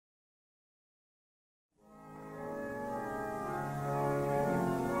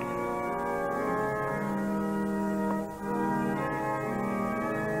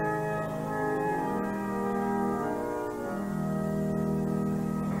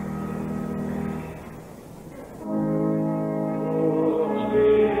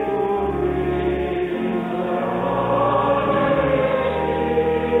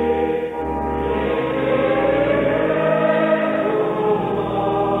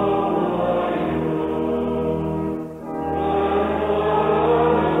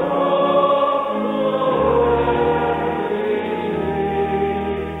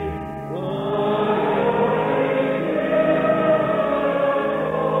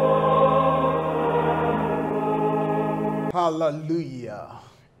Hallelujah.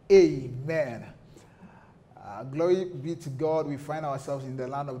 Amen. Glory be to God. We find ourselves in the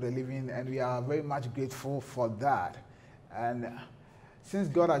land of the living, and we are very much grateful for that. And since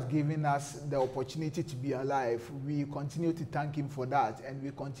God has given us the opportunity to be alive, we continue to thank Him for that, and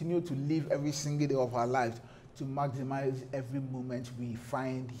we continue to live every single day of our lives to maximize every moment we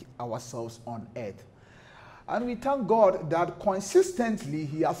find ourselves on earth. And we thank God that consistently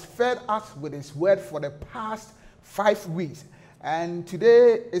He has fed us with His word for the past 5 weeks. And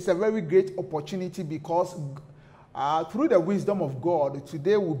today is a very great opportunity because through the wisdom of God,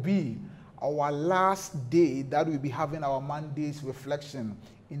 today will be our last day that we'll be having our Monday's reflection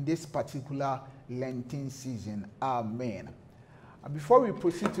in this particular Lenten season. Amen. And before we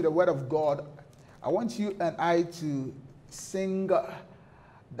proceed to the word of God, I want you and I to sing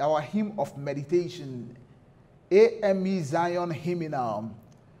our hymn of meditation, AME Zion Hymnal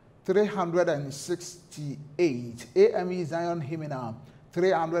 368. AME Zion Hymnal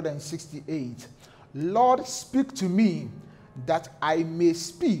 368. Lord, speak to me that I may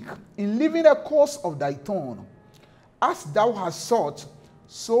speak in living a course of thy throne. As thou hast sought,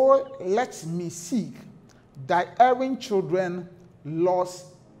 so let me seek thy erring children,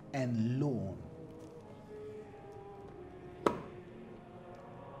 lost and lone.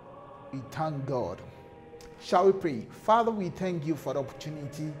 We thank God. Shall we pray? Father, we thank you for the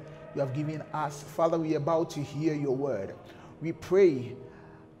opportunity you have given us. Father, we are about to hear your word. We pray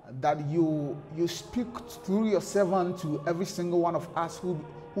that you speak through your servant to every single one of us who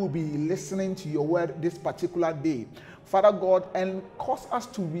will be listening to your word this particular day. Father God, and cause us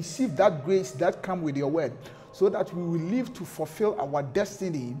to receive that grace that comes with your word, so that we will live to fulfill our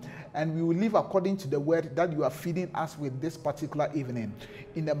destiny, and we will live according to the word that you are feeding us with this particular evening.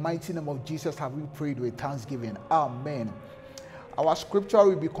 In the mighty name of Jesus have we prayed with thanksgiving. Amen. Our scripture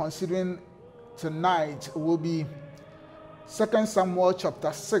we'll be considering tonight will be 2 Samuel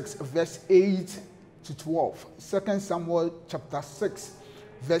chapter 6, verse 8 to 12. 2 Samuel chapter 6,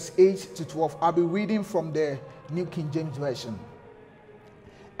 verse 8 to 12. I'll be reading from the New King James Version.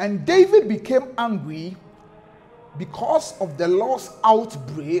 And David became angry because of the Lord's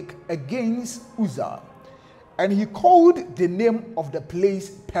outbreak against Uzzah, and he called the name of the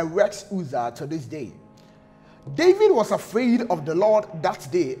place Perez Uzzah to this day. David was afraid of the Lord that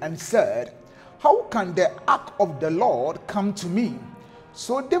day and said, how can the ark of the Lord come to me?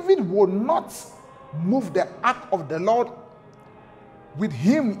 So David would not move the ark of the Lord with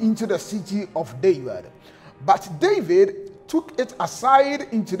him into the city of David, but David took it aside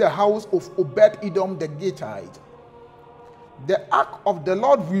into the house of Obed-Edom the Gittite. The ark of the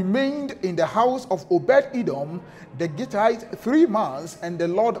Lord remained in the house of Obed-Edom the Gittite 3 months, and the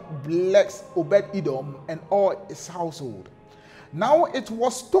Lord blessed Obed-Edom and all his household. Now it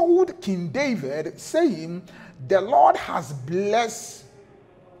was told King David, saying, the Lord has blessed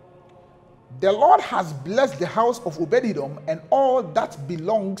the house of Obed-Edom and all that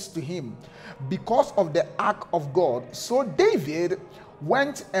belongs to him because of the ark of God. So David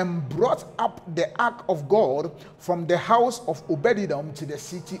went and brought up the ark of God from the house of Obed-Edom to the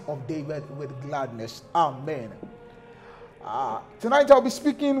city of David with gladness. Amen. Tonight I'll be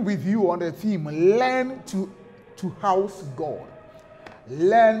speaking with you on the theme, learn to house God.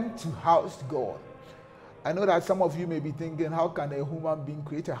 Learn to house God. I know that some of you may be thinking, how can a human being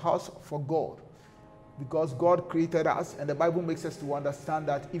create a house for God? Because God created us, and the Bible makes us to understand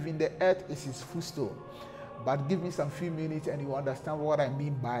that even the earth is his footstool. But give me some few minutes and you understand what I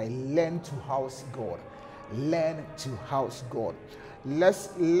mean by learn to house God. Learn to house God. Let's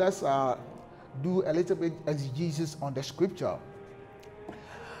do a little bit exegesis on the scripture.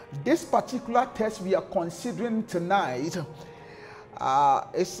 This particular text we are considering tonight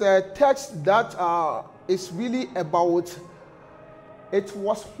is a text that is really about, it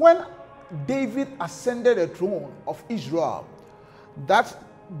was when David ascended the throne of Israel that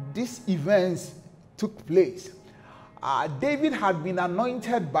these events took place. David had been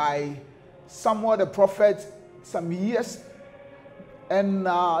anointed by Samuel the prophet some years, and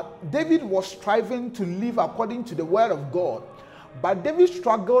David was striving to live according to the word of God. But David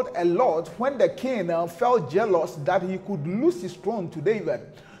struggled a lot when the king felt jealous that he could lose his throne to David.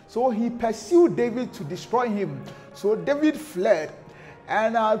 So he pursued David to destroy him. So David fled.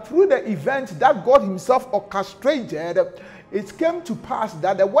 And through the event that God himself orchestrated, it came to pass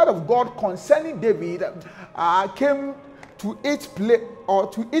that the word of God concerning David came to its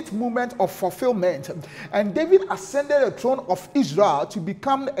its moment of fulfillment. And David ascended the throne of Israel to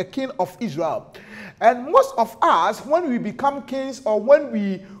become a king of Israel. And most of us, when we become kings, or when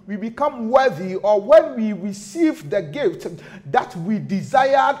we become worthy, or when we receive the gift that we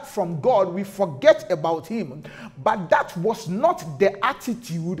desired from God, we forget about him. But that was not the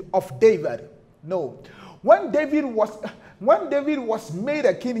attitude of David. No. When David was made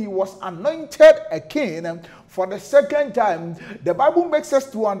a king, he was anointed a king for the second time. The Bible makes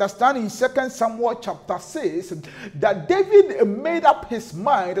us to understand in 2 Samuel chapter 6 that David made up his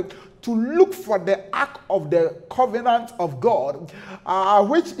mind to look for the Ark of the Covenant of God,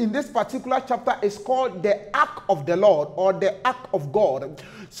 which in this particular chapter is called the Ark of the Lord, or the Ark of God.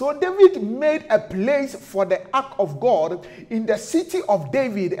 So David made a place for the Ark of God in the city of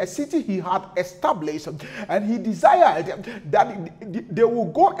David, a city he had established, and he desired that they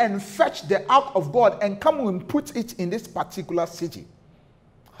will go and fetch the Ark of God and come and put it in this particular city.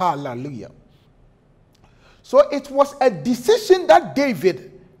 Hallelujah. So it was a decision that David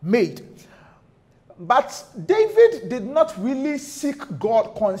made. But David did not really seek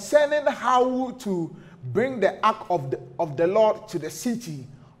God concerning how to bring the Ark of the Lord to the city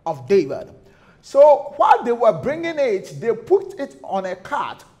of David. So while they were bringing it, they put it on a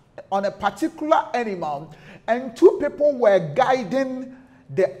cart, on a particular animal, and two people were guiding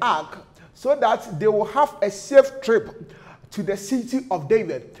the ark so that they will have a safe trip to the city of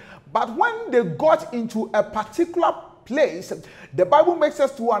David. But when they got into a particular place, the Bible makes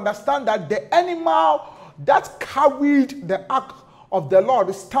us to understand that the animal that carried the ark of the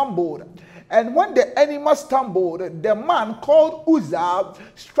Lord stumbled. And when the animal stumbled, the man called Uzzah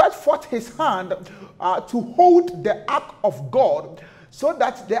stretched forth his hand to hold the ark of God, so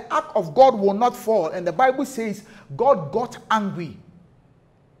that the ark of God will not fall. And the Bible says God got angry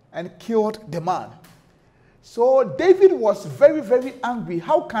and killed the man. So David was very, very angry.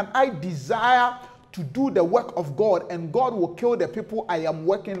 How can I desire to do the work of God and God will kill the people I am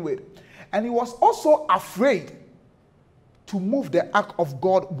working with? And he was also afraid to move the ark of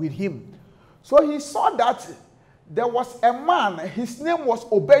God with him. So he saw that there was a man, his name was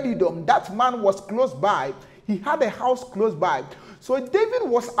Obed-Edom. That man was close by. He had a house close by. So David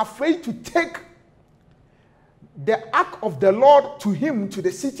was afraid to take the ark of the Lord to him, to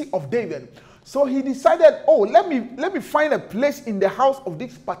the city of David. So he decided, oh, let me find a place in the house of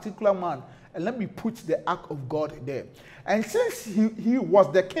this particular man, and let me put the ark of God there. And since he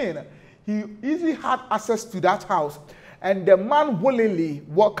was the king, he easily had access to that house. And the man willingly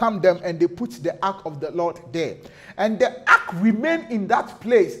welcomed them, and they put the ark of the Lord there. And the ark remained in that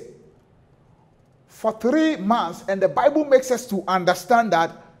place for 3 months. And the Bible makes us to understand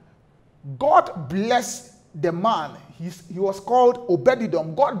that God blessed the man. He was called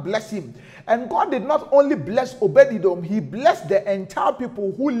Obed-Edom. God blessed him. And God did not only bless Obed-Edom, he blessed the entire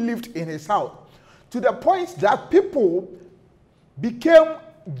people who lived in his house, to the point that people became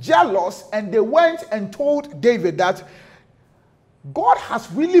jealous, and they went and told David that God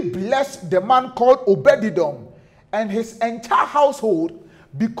has really blessed the man called Obed-Edom and his entire household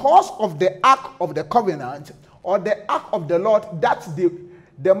because of the Ark of the Covenant, or the Ark of the Lord that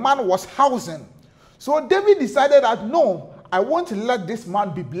the man was housing. So David decided that no, I won't let this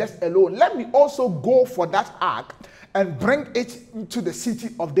man be blessed alone. Let me also go for that ark and bring it into the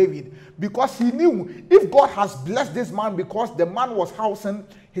city of David, because he knew if God has blessed this man because the man was housing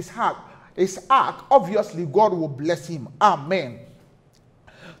his ark, obviously God will bless him. Amen.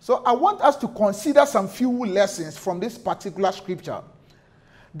 So I want us to consider some few lessons from this particular scripture.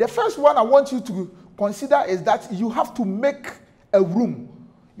 The first one I want you to consider is that you have to make a room,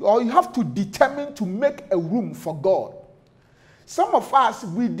 or you have to determine to make a room for God. Some of us,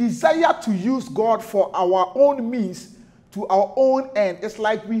 we desire to use God for our own means, to our own end. It's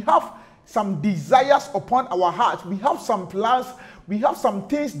like we have some desires upon our heart. We have some plans. We have some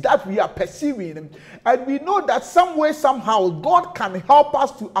things that we are pursuing. And we know that some way, somehow, God can help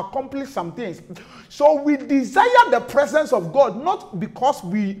us to accomplish some things. So we desire the presence of God, not because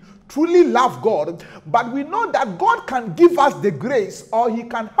we truly love God, but we know that God can give us the grace, or he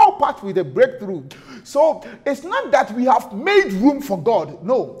can help us with a breakthrough. So it's not that we have made room for God.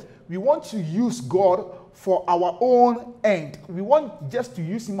 No, we want to use God for our own end. We want just to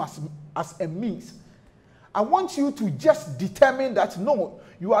use him as a means. I want you to just determine that no,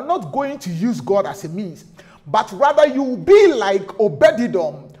 you are not going to use God as a means, but rather you will be like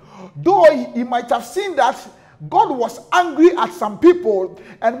Obed-Edom. Though he might have seen that God was angry at some people,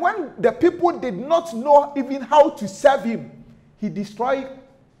 and when the people did not know even how to serve him, he destroyed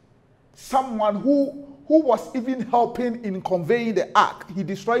someone who was even helping in conveying the ark. He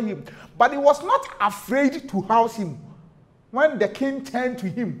destroyed him, but he was not afraid to house him. when the king turned to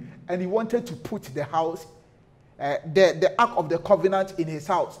him and he wanted to put the house, the Ark of the Covenant in his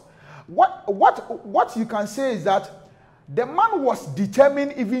house. What you can say is that the man was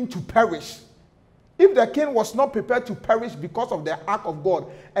determined even to perish. If the king was not prepared to perish because of the Ark of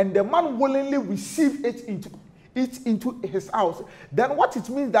God, and the man willingly received it into his house, then what it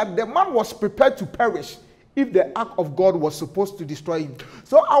means that the man was prepared to perish if the Ark of God was supposed to destroy him.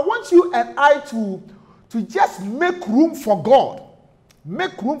 So I want you and I to just make room for God.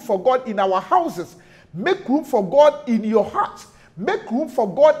 Make room for God in our houses. Make room for God in your heart. Make room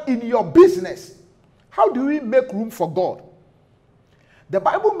for God in your business. How do we make room for God? The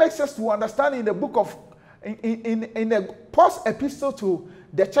Bible makes us to understand in the book of, in the first epistle to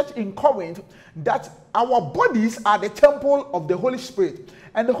the church in Corinth, that our bodies are the temple of the Holy Spirit.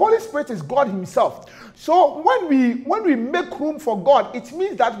 And the Holy Spirit is God himself. So when we make room for God, it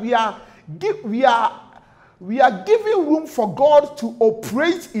means that we are giving room for God to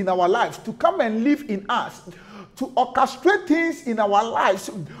operate in our lives, to come and live in us, to orchestrate things in our lives,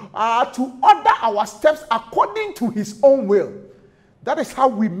 to order our steps according to his own will. That is how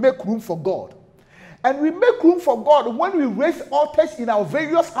we make room for God. And we make room for God when we raise altars in our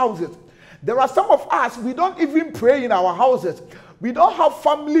various houses. There are some of us, we don't even pray in our houses. We don't have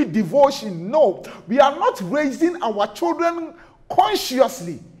family devotion. No, we are not raising our children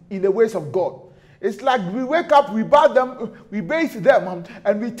consciously in the ways of God. It's like we wake up, we bathe them,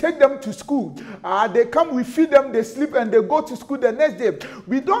 and we take them to school. They come, we feed them, they sleep, and they go to school the next day.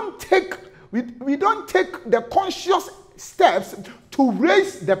 We don't take the conscious steps to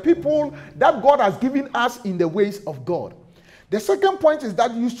raise the people that God has given us in the ways of God. The second point is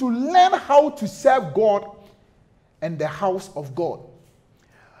that you should learn how to serve God and the house of God.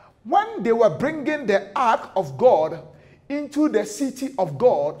 When they were bringing the Ark of God into the city of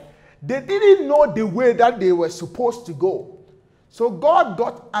God, they didn't know the way that they were supposed to go. So God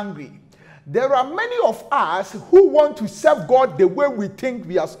got angry. There are many of us who want to serve God the way we think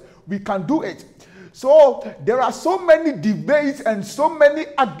we can do it. So there are so many debates and so many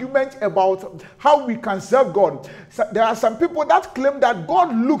arguments about how we can serve God. So there are some people that claim that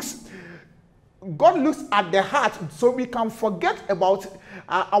God looks at the heart, so we can forget about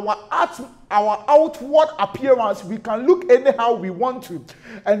our outward appearance. We can look anyhow we want to,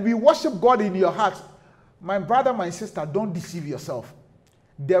 and we worship God in your heart. My brother, my sister, don't deceive yourself.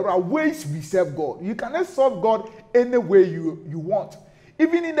 There are ways we serve God. You cannot serve God any way you want.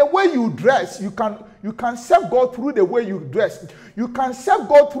 Even in the way you dress, you can serve God through the way you dress. You can serve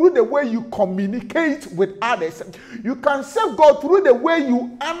God through the way you communicate with others. You can serve God through the way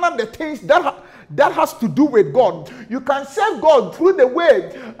you honor the things that has to do with God. You can serve God through the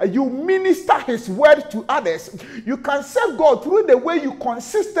way you minister his word to others. You can serve God through the way you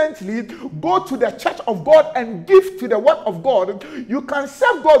consistently go to the church of God and give to the work of God. You can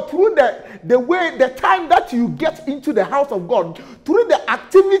serve God through the time that you get into the house of God, through the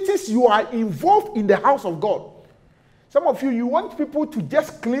activities you are involved in the house of God. Some of you want people to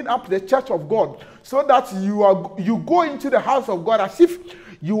just clean up the church of God so that you go into the house of God as if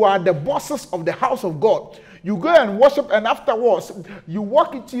you are the bosses of the house of God. You go and worship, and afterwards you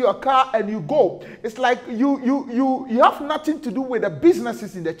walk into your car and you go. It's like you have nothing to do with the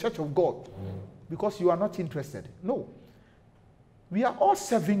businesses in the church of God because you are not interested. No. We are all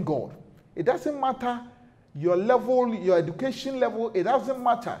serving God. It doesn't matter your level, your education level. It doesn't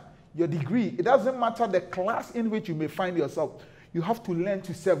matter your degree. It doesn't matter the class in which you may find yourself. You have to learn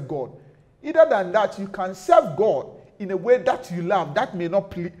to serve God. Other than that, you can serve God in a way that you love, that may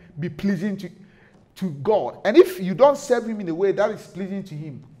not be pleasing to God. And if you don't serve him in a way that is pleasing to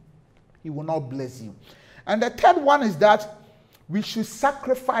him, he will not bless you. And the third one is that we should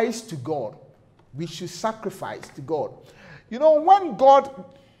sacrifice to God. We should sacrifice to God. You know, when God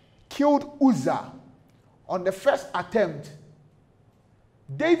killed Uzzah on the first attempt,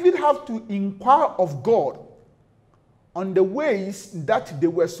 David had to inquire of God on the ways that they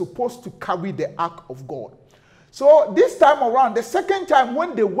were supposed to carry the ark of God. So this time around, the second time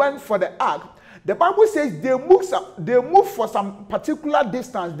when they went for the ark, the Bible says they moved for some particular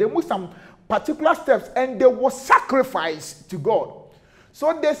distance, they moved some particular steps, and they were sacrificed to God.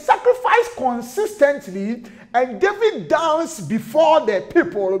 So they sacrificed consistently, and David danced before the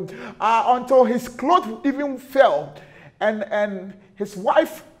people until his clothes even fell, and his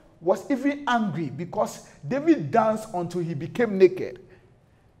wife was even angry because David danced until he became naked.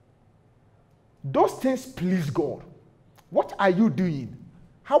 Those things please God. What are you doing?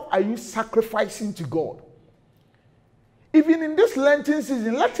 How are you sacrificing to God? Even in this Lenten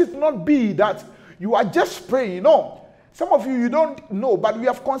season, let it not be that you are just praying. No. Some of you don't know, but we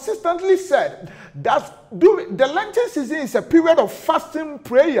have consistently said that the Lenten season is a period of fasting,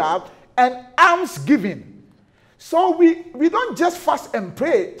 prayer, and almsgiving. So we don't just fast and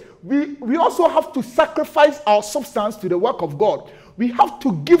pray. We also have to sacrifice our substance to the work of God. We have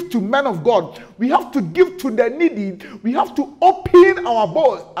to give to men of God. We have to give to the needy. We have to open our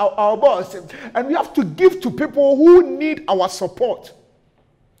bowls, and we have to give to people who need our support.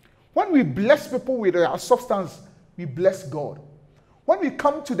 When we bless people with our substance, we bless God. When we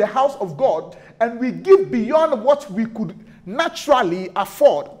come to the house of God and we give beyond what we could naturally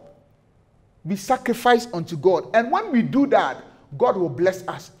afford, we sacrifice unto God. And when we do that, God will bless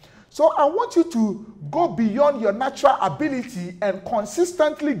us. So I want you to go beyond your natural ability and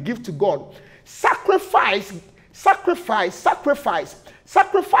consistently give to God. Sacrifice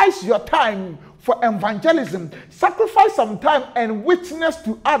your time for evangelism. Sacrifice some time and witness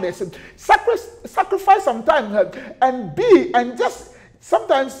to others. Sacrifice some time and just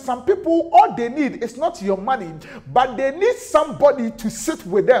sometimes some people, all they need is not your money, but they need somebody to sit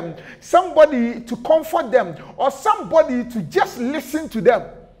with them, somebody to comfort them, or somebody to just listen to them.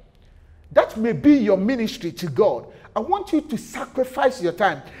 That may be your ministry to God. I want you to sacrifice your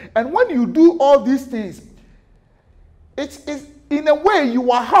time. And when you do all these things, it is in a way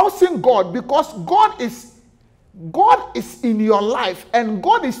you are housing God, because God is in your life and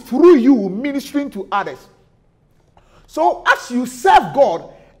God is through you ministering to others. So as you serve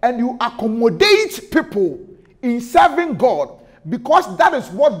God and you accommodate people in serving God, because that is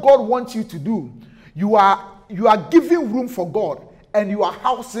what God wants you to do, you are giving room for God and you are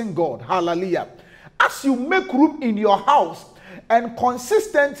housing God. Hallelujah. As you make room in your house and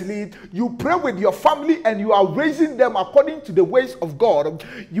consistently you pray with your family and you are raising them according to the ways of God,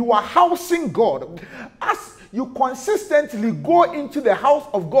 you are housing God. As you consistently go into the house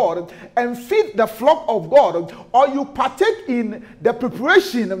of God and feed the flock of God, or you partake in the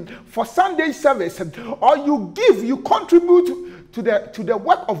preparation for Sunday service, or you contribute to the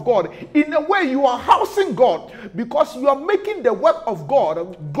work of God, in a way you are housing God, because you are making the work of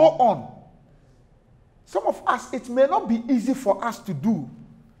God go on. Some of us, it may not be easy for us to do.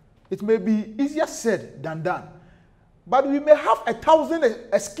 It may be easier said than done. But we may have 1,000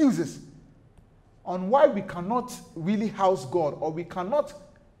 excuses on why we cannot really house God, or we cannot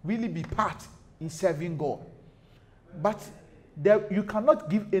really be part in serving God. But you cannot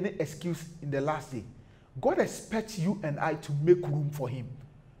give any excuse in the last day. God expects you and I to make room for Him.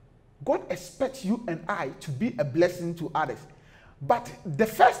 God expects you and I to be a blessing to others. But the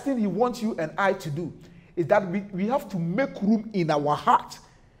first thing He wants you and I to do is that we have to make room in our heart.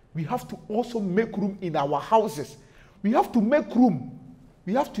 We have to also make room in our houses. We have to make room.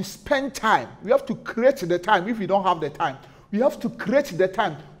 We have to spend time. We have to create the time. If we don't have the time, we have to create the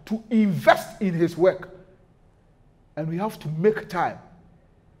time to invest in His work. And we have to make time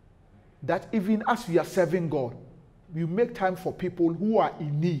that even as we are serving God, we make time for people who are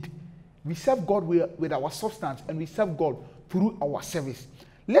in need. We serve God with our substance, and we serve God through our service.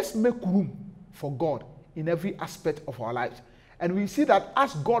 Let's make room for God in every aspect of our lives. And we see that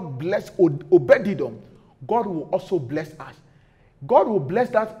as God blessed Obed-Edom, God will also bless us. God will bless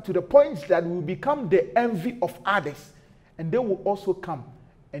that to the point that we will become the envy of others. And they will also come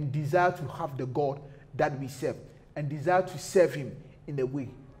and desire to have the God that we serve, and desire to serve Him in a way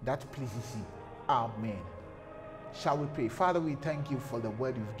that pleases Him. Amen. Shall we pray? Father, we thank You for the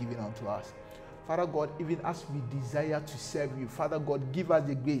word You've given unto us. Father God, even as we desire to serve You, Father God, give us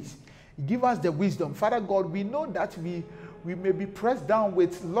the grace. Give us the wisdom. Father God, we know that we may be pressed down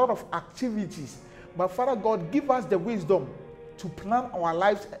with a lot of activities. But Father God, give us the wisdom to plan our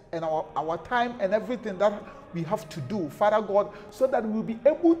lives and our time and everything that we have to do, Father God, so that we'll be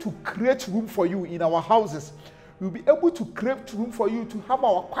able to create room for You in our houses. We'll be able to create room for You to have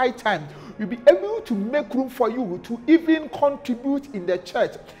our quiet time. We'll be able to make room for You to even contribute in the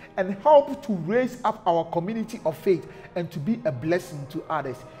church and help to raise up our community of faith and to be a blessing to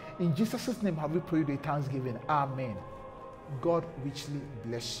others. In Jesus' name have we prayed with thanksgiving. Amen. God richly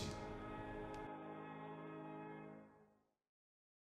bless you.